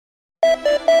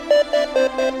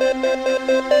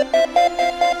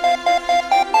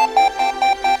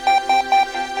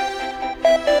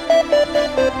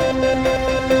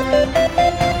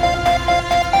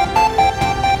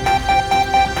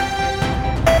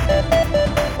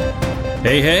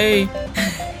Hey, hey.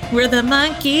 We're the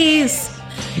monkeys.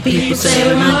 People say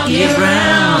we monkey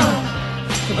around.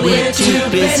 We're too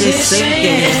busy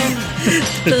singing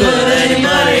to put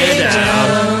anybody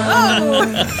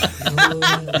down.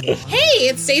 Hey,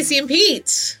 it's Stacey and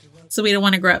Pete. So We Don't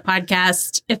Want to Grow Up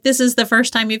podcast. If this is the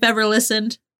first time you've ever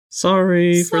listened,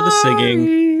 Sorry for the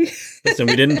singing. Listen,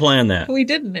 we didn't plan that. We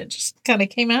didn't. It just kind of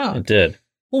came out. It did.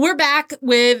 Well, we're back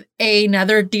with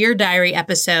another Dear Diary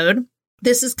episode.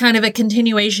 This is kind of a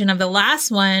continuation of the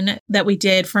last one that we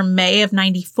did from May of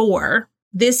 94.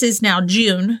 This is now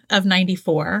June of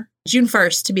 94. June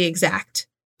 1st, to be exact.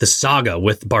 The saga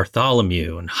with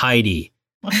Bartholomew and Heidi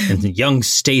and the young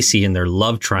Stacy and their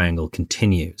love triangle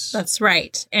continues. That's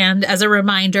right. And as a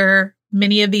reminder,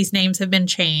 many of these names have been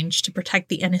changed to protect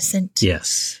the innocent.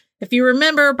 Yes. If you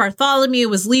remember, Bartholomew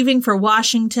was leaving for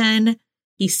Washington.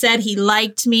 He said he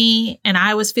liked me, and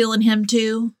I was feeling him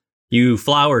too. You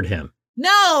flowered him.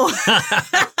 No!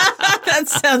 That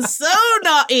sounds so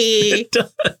naughty. It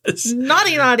does.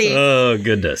 Naughty. Oh,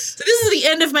 goodness. So this is the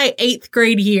end of my 8th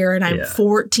grade year, and I'm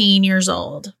 14 years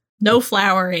old. No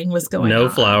flowering was going on. No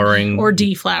flowering. Or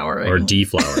deflowering. Or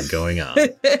deflowering going on.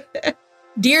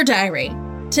 Dear Diary,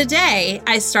 today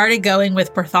I started going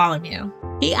with Bartholomew.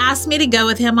 He asked me to go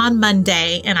with him on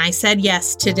Monday, and I said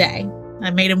yes today.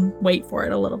 I made him wait for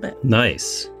it a little bit.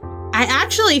 Nice. I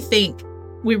actually think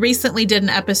we recently did an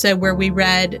episode where we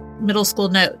read middle school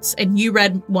notes, and you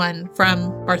read one from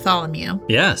Bartholomew.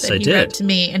 Yes, I did. He wrote to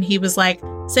me, and he was like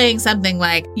saying something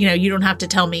like, you know, you don't have to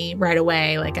tell me right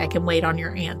away. Like, I can wait on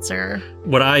your answer.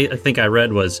 What I think I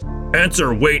read was,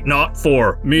 answer wait not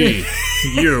for me,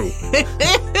 you.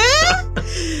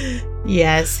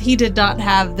 Yes, he did not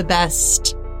have the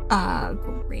best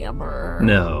grammar.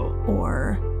 No.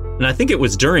 And I think it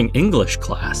was during English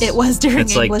class. It was during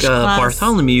English class. It's like,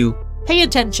 Bartholomew, pay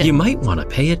attention. You might want to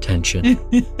pay attention.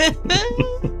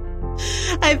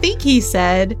 I think he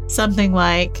said something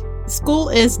like, school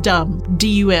is dumb,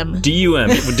 D-U-M. D-U-M.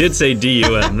 It did say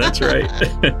D-U-M. That's right.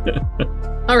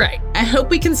 All right. I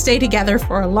hope we can stay together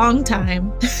for a long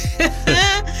time.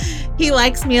 He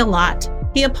likes me a lot.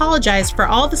 He apologized for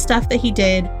all the stuff that he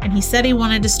did, and he said he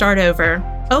wanted to start over.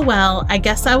 Oh well, I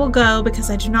guess I will go because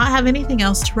I do not have anything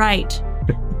else to write.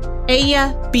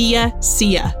 Aya, Bia,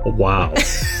 Sia. Wow.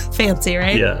 Fancy,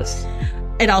 right? Yes.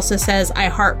 It also says, I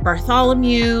heart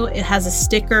Bartholomew. It has a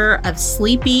sticker of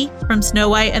Sleepy from Snow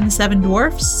White and the Seven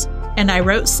Dwarfs. And I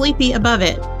wrote Sleepy above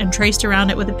it and traced around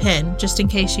it with a pen, just in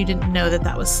case you didn't know that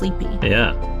that was Sleepy.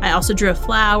 Yeah. I also drew a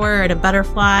flower and a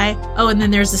butterfly. Oh, and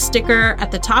then there's a sticker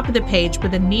at the top of the page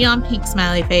with a neon pink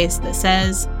smiley face that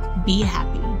says, be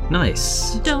happy.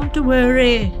 Nice. Don't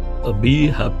worry. Be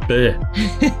happy.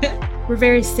 We're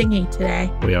very singy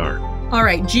today. We are. All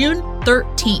right, June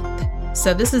 13th.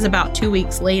 So this is about 2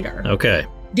 weeks later. Okay.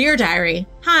 Dear Diary,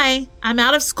 hi, I'm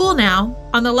out of school now.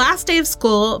 On the last day of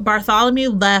school, Bartholomew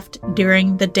left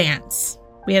during the dance.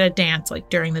 We had a dance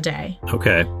during the day.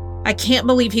 Okay. I can't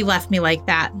believe he left me like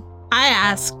that. I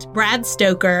asked Brad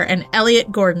Stoker and Elliot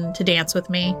Gordon to dance with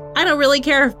me. I don't really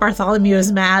care if Bartholomew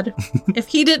is mad. If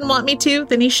he didn't want me to,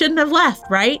 then he shouldn't have left,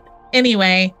 right?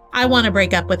 Anyway, I want to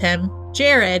break up with him.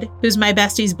 Jared, who's my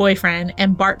bestie's boyfriend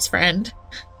and Bart's friend,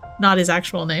 not his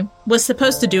actual name, was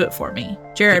supposed to do it for me.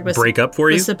 Jared was break up for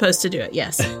you? Was supposed to do it,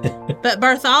 yes. But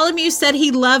Bartholomew said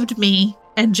he loved me,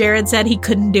 and Jared said he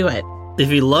couldn't do it. If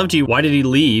he loved you, why did he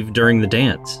leave during the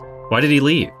dance? Why did he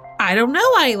leave? I don't know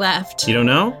why he left. You don't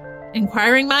know?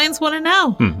 Inquiring minds want to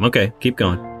know. Okay, keep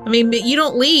going. I mean, but you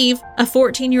don't leave a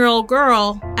 14-year-old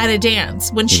girl at a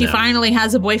dance when she finally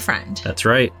has a boyfriend. That's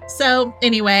right. So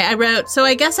anyway, I wrote, so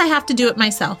I guess I have to do it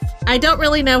myself. I don't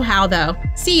really know how, though.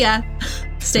 See ya,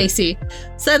 Stacy.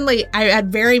 Suddenly, I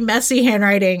had very messy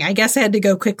handwriting. I guess I had to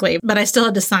go quickly, but I still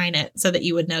had to sign it so that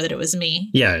you would know that it was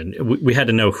me. Yeah, we had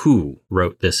to know who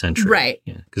wrote this entry. Right.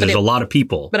 Because there's a lot of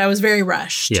people. But I was very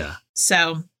rushed. Yeah.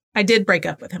 So I did break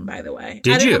up with him, by the way.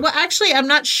 Did you? Well, actually, I'm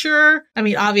not sure. I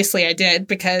mean, obviously I did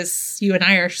because you and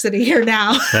I are sitting here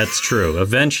now. That's true.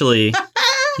 Eventually,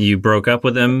 you broke up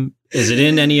with him. Is it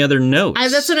in any other notes?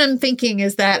 That's what I'm thinking,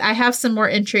 is that I have some more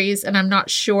entries and I'm not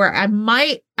sure. I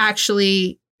might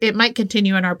actually, it might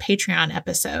continue in our Patreon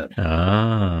episode.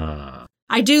 Ah.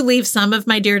 I do leave some of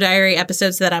my Dear Diary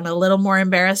episodes that I'm a little more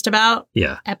embarrassed about.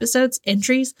 Yeah.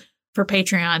 Entries for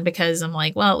Patreon, because I'm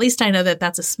like, well, at least I know that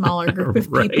that's a smaller group of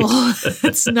people.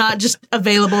 It's not just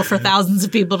available for thousands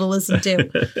of people to listen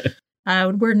to.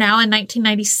 We're now in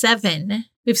 1997.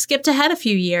 We've skipped ahead a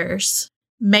few years.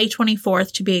 May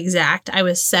 24th, to be exact, I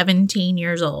was 17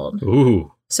 years old.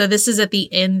 Ooh. So this is at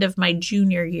the end of my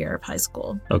junior year of high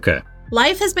school. Okay.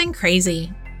 Life has been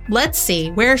crazy. Let's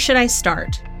see, where should I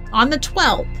start? On the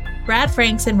 12th, Brad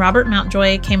Franks and Robert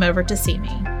Mountjoy came over to see me.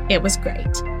 It was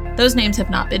great. Those names have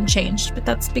not been changed, but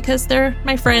that's because they're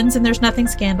my friends and there's nothing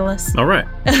scandalous. All right.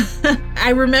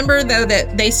 I remember, though,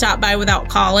 that they stopped by without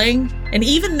calling. And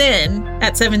even then,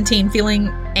 at 17, feeling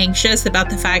anxious about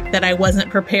the fact that I wasn't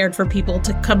prepared for people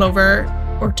to come over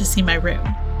or to see my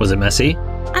room. Was it messy?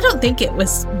 I don't think it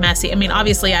was messy. I mean,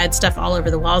 obviously I had stuff all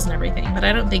over the walls and everything, but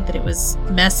I don't think that it was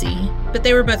messy. But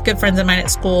they were both good friends of mine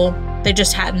at school. They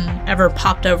just hadn't ever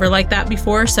popped over like that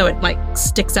before, so it like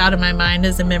sticks out in my mind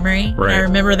as a memory. Right. And I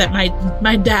remember that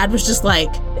my dad was just like,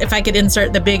 if I could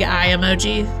insert the big eye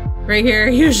emoji right here,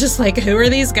 he was just like, who are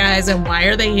these guys and why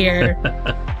are they here?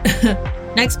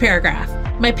 Next paragraph.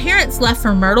 My parents left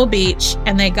for Myrtle Beach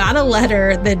and they got a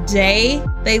letter the day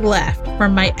they left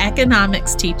from my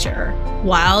economics teacher,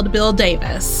 Wild Bill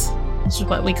Davis, which is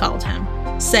what we called him,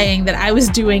 saying that I was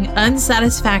doing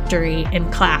unsatisfactory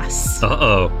in class.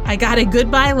 Uh-oh. I got a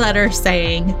goodbye letter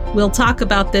saying, we'll talk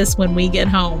about this when we get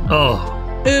home. Oh.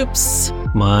 Oops.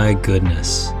 My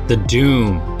goodness. The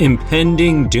doom.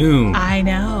 Impending doom. I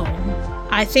know.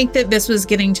 I think that this was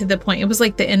getting to the point, it was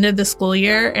like the end of the school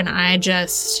year, and I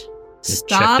just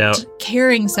stopped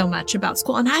caring so much about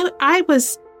school. And I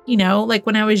was, you know, like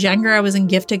when I was younger, I was in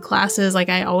gifted classes. Like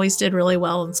I always did really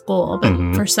well in school.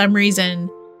 But for some reason,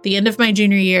 the end of my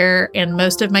junior year and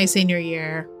most of my senior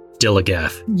year.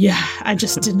 Dilligaff. Yeah, I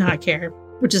just did not care,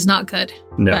 which is not good.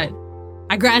 No. But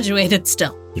I graduated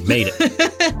still. You made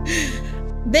it.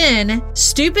 Then,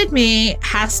 stupid me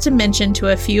has to mention to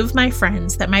a few of my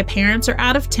friends that my parents are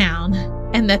out of town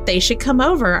and that they should come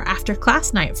over after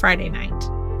class night Friday night.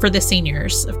 For the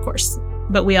seniors, of course.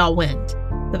 But we all went,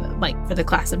 for the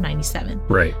class of 97.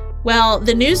 Right. Well,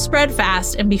 the news spread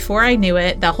fast, and before I knew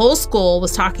it, the whole school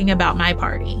was talking about my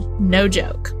party. No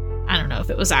joke. I don't know if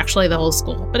it was actually the whole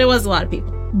school, but it was a lot of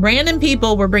people. Random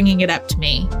people were bringing it up to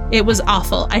me. It was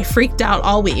awful. I freaked out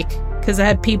all week because I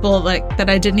had people that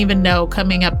I didn't even know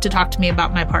coming up to talk to me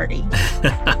about my party.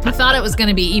 I thought it was going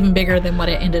to be even bigger than what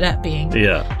it ended up being.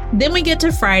 Yeah. Then we get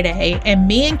to Friday, and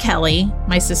me and Kelly,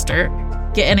 my sister,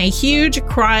 get in a huge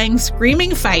crying,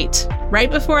 screaming fight right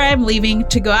before I'm leaving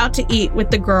to go out to eat with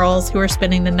the girls who are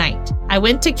spending the night. I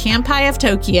went to Kampai of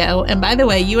Tokyo, and by the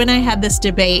way, you and I had this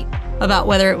debate about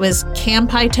whether it was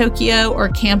Kampai Tokyo or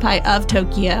Kampai of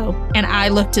Tokyo, and I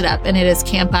looked it up, and it is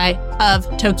Kampai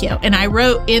of Tokyo. And I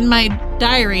wrote in my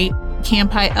diary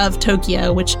Kampai of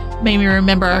Tokyo, which made me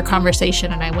remember our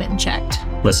conversation, and I went and checked.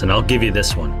 Listen, I'll give you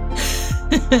this one.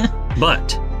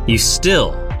 But you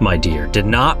still, my dear, did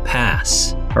not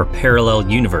pass our parallel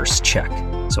universe check.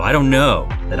 So I don't know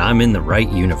that I'm in the right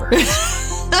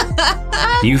universe.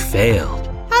 You failed.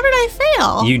 How did I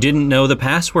fail? You didn't know the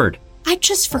password. I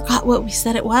just forgot what we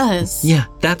said it was. Yeah,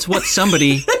 that's what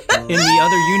somebody in the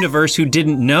other universe who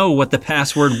didn't know what the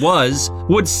password was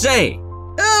would say.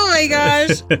 Oh my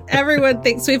gosh. Everyone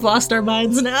thinks we've lost our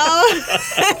minds now.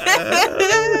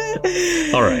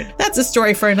 All right. That's a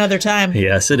story for another time.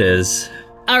 Yes, it is.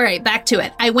 All right, back to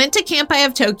it. I went to Kampai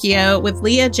of Tokyo with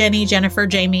Leah, Jenny, Jennifer,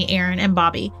 Jamie, Aaron, and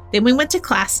Bobby. Then we went to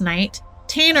class night.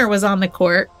 Tanner was on the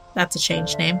court. That's a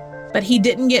changed name. But he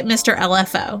didn't get Mr.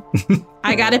 LFO.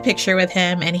 I got a picture with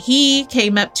him, and he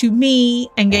came up to me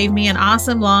and gave me an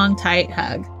awesome, long, tight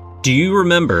hug. Do you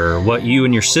remember what you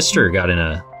and your sister got in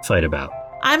a fight about?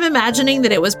 I'm imagining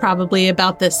that it was probably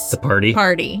about this... The party?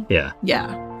 Party. Yeah.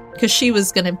 Yeah. Because she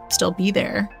was going to still be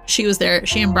there. She was there.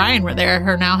 She and Brian were there,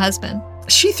 her now husband.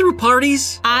 She threw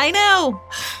parties? I know.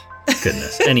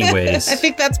 Goodness. Anyways. I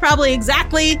think that's probably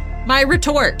exactly my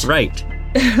retort. Right.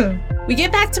 We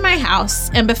get back to my house,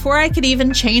 and before I could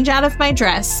even change out of my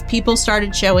dress, people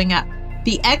started showing up.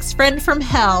 The ex-friend from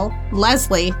hell,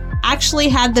 Leslie, actually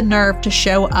had the nerve to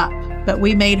show up, but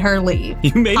we made her leave.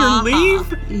 You made her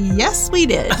leave? Yes, we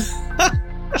did.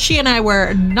 She and I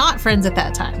were not friends at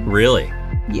that time. Really?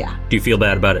 Yeah. Do you feel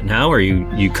bad about it now, or are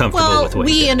you comfortable with what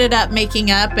you did? We ended up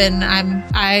making up, and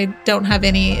I don't have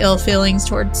any ill feelings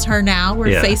towards her now.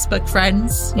 We're Facebook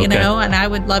friends, you know, and I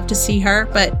would love to see her.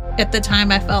 But at the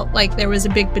time, I felt like there was a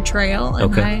big betrayal,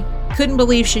 and I couldn't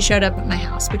believe she showed up at my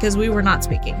house because we were not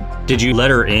speaking. Did you let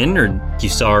her in, or you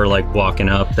saw her like walking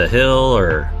up the hill,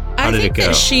 or how did it go?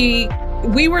 I think that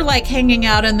we were like hanging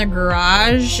out in the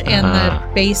garage and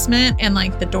the basement, and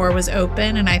like the door was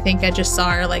open, and I think I just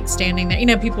saw her like standing there. You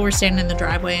know, people were standing in the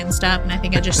driveway and stuff, and I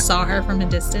think I just saw her from a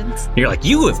distance. You're like,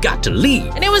 you have got to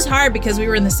leave. And it was hard because we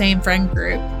were in the same friend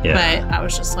group. Yeah. But I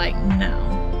was just like,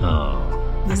 no.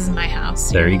 Oh. This is my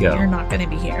house. There you go. You're not going to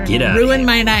be here. Get out. Ruin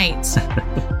my night.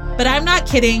 But I'm not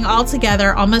kidding.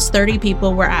 Altogether, almost 30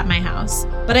 people were at my house.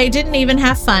 But I didn't even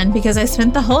have fun because I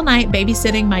spent the whole night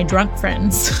babysitting my drunk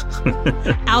friends.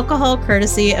 Alcohol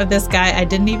courtesy of this guy I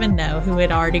didn't even know who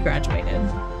had already graduated.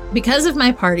 Because of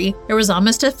my party, there was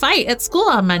almost a fight at school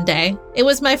on Monday. It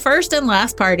was my first and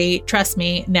last party. Trust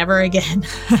me, never again.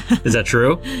 Is that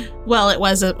true? Well, it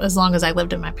was as long as I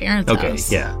lived at my parents' Okay,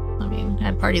 house. yeah. I mean, I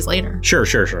had parties later. Sure.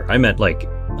 I meant like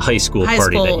high school party. High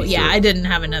school, that you yeah, threw. I didn't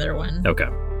have another one. Okay.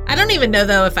 I don't even know,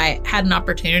 though, if I had an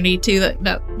opportunity to,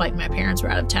 that like my parents were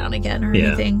out of town again or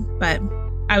anything. But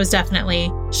I was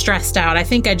definitely stressed out. I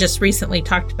think I just recently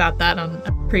talked about that on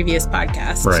a previous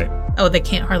podcast. Right. Oh, the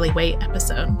Can't Hardly Wait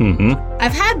episode. Mm-hmm.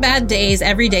 I've had bad days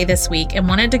every day this week and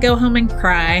wanted to go home and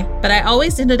cry, but I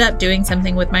always ended up doing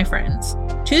something with my friends.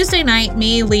 Tuesday night,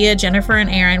 me, Leah, Jennifer, and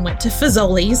Aaron went to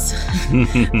Fazoli's,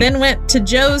 then went to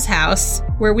Joe's house,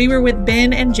 where we were with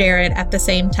Ben and Jared at the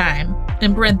same time.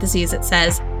 In parentheses, it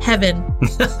says, heaven.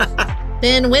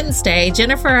 Then Wednesday,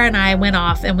 Jennifer and I went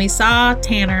off and we saw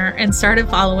Tanner and started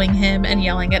following him and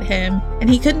yelling at him. And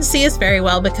he couldn't see us very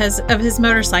well because of his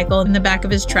motorcycle in the back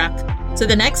of his truck. So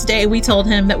the next day we told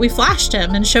him that we flashed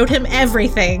him and showed him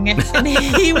everything. And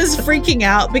he was freaking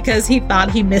out because he thought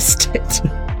he missed it.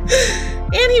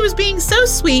 And he was being so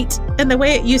sweet and the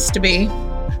way it used to be.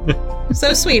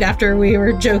 So sweet after we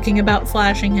were joking about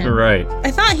flashing him. Right.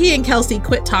 I thought he and Kelsey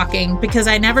quit talking because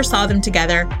I never saw them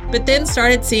together, but then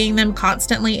started seeing them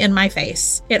constantly in my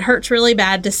face. It hurts really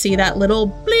bad to see that little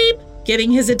bleep getting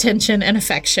his attention and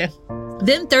affection.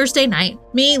 Then Thursday night,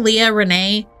 me, Leah,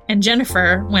 Renee, and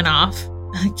Jennifer went off.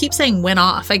 I keep saying went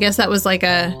off. I guess that was like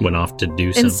a... Went off to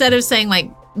do something. Instead of saying like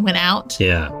went out.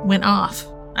 Yeah. Went off.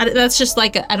 That's just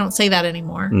like, I don't say that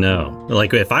anymore. No.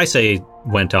 Like if I say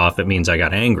went off, it means I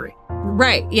got angry.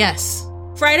 Right, yes.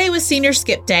 Friday was senior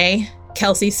skip day.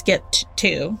 Kelsey skipped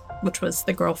too, which was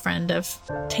the girlfriend of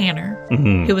Tanner,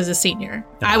 who was a senior.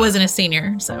 I wasn't a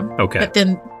senior, so. Okay. But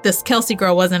then this Kelsey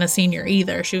girl wasn't a senior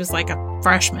either. She was like a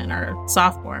freshman or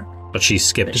sophomore. But she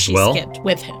skipped But as she well? skipped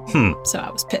with him. So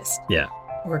I was pissed. Yeah.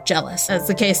 Or jealous, as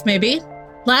the case may be.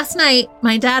 Last night,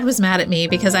 my dad was mad at me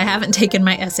because I haven't taken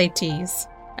my SATs.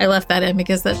 I left that in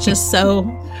because that's just so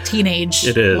teenage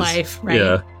It is. life, right?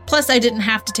 Yeah. Plus, I didn't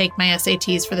have to take my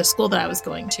SATs for the school that I was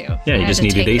going to. Yeah, you I just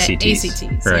had to needed take the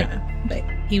ACTs. Right. Yeah, but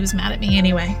he was mad at me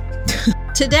anyway.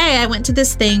 Today, I went to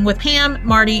this thing with Pam,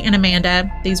 Marty, and Amanda.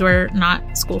 These were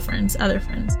not school friends, other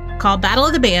friends. Called Battle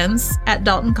of the Bands at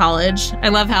Dalton College. I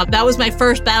love how that was my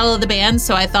first Battle of the Bands,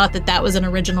 so I thought that was an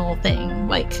original thing,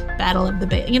 like Battle of the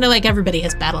Bands. You know, like everybody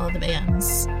has Battle of the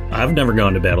Bands. I've never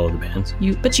gone to Battle of the Bands.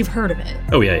 But you've heard of it.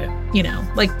 Oh, yeah. You know,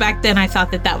 like back then I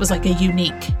thought that was like a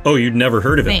unique Oh, you'd never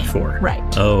heard of thing. it before? Right.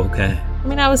 Oh, okay. I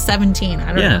mean, I was 17. I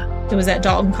don't know. It was at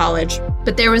Dalton College.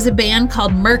 But there was a band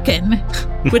called Merkin,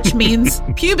 which means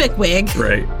pubic wig.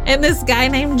 Right. And this guy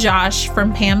named Josh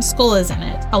from Pam's school is in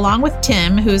it, along with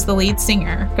Tim, who's the lead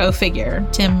singer. Go figure.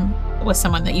 Tim was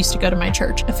someone that used to go to my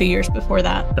church a few years before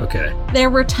that. Okay. There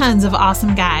were tons of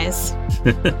awesome guys.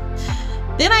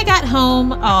 Then I got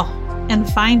home, and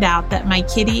find out that my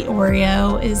kitty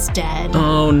Oreo is dead.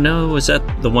 Oh, no. Is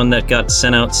that the one that got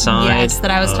sent outside? Yes,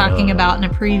 that I was talking about in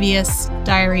a previous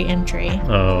diary entry.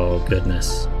 Oh,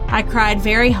 goodness. I cried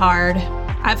very hard.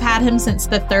 I've had him since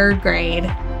the 3rd grade.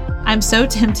 I'm so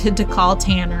tempted to call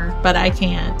Tanner, but I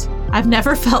can't. I've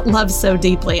never felt love so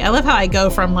deeply. I love how I go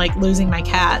from like losing my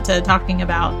cat to talking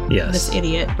about this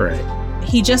idiot. Right.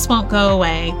 He just won't go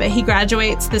away, but he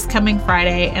graduates this coming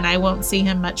Friday and I won't see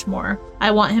him much more.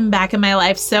 I want him back in my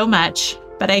life so much,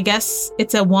 but I guess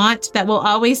it's a want that will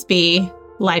always be.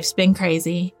 Life's been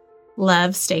crazy.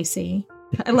 Love, Stacy.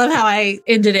 I love how I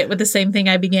ended it with the same thing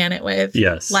I began it with.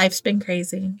 Yes. Life's been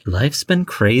crazy. Life's been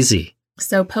crazy.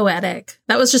 So poetic.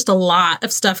 That was just a lot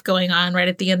of stuff going on right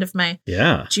at the end of my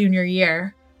junior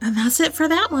year. And that's it for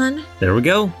that one. There we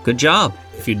go. Good job.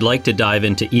 If you'd like to dive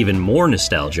into even more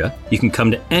nostalgia, you can come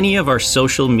to any of our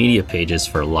social media pages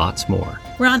for lots more.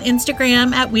 We're on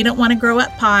Instagram at We Don't Want to Grow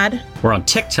Up Pod. We're on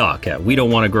TikTok at We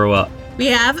Don't Want to Grow Up. We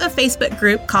have a Facebook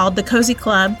group called the Cozy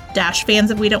Club -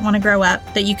 Fans of We Don't Want to Grow Up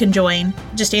that you can join.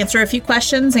 Just answer a few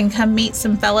questions and come meet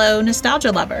some fellow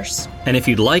nostalgia lovers. And if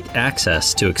you'd like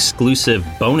access to exclusive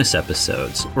bonus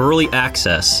episodes, early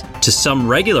access to some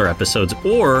regular episodes,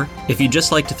 or if you'd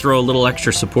just like to throw a little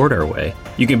extra support our way,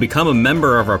 you can become a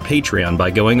member of our Patreon by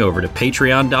going over to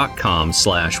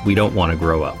patreon.com/We Don't Want to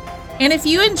Grow Up. And if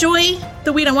you enjoy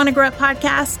the We Don't Want to Grow Up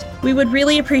podcast, we would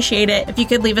really appreciate it if you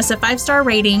could leave us a 5-star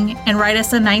rating and write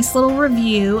us a nice little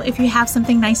review if you have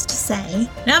something nice to say.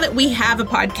 Now that we have a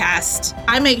podcast,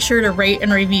 I make sure to rate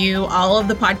and review all of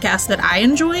the podcasts that I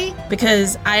enjoy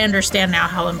because I understand now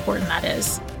how important that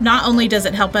is. Not only does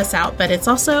it help us out, but it's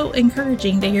also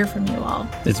encouraging to hear from you all.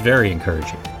 It's very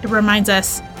encouraging. It reminds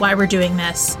us why we're doing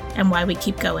this and why we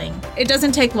keep going. It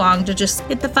doesn't take long to just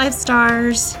hit the 5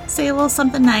 stars, say a little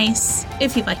something nice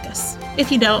if you like us. If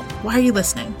you don't, why are you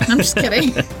listening? I'm just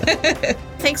kidding.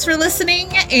 Thanks for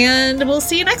listening, and we'll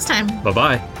see you next time.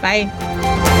 Bye-bye.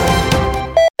 Bye.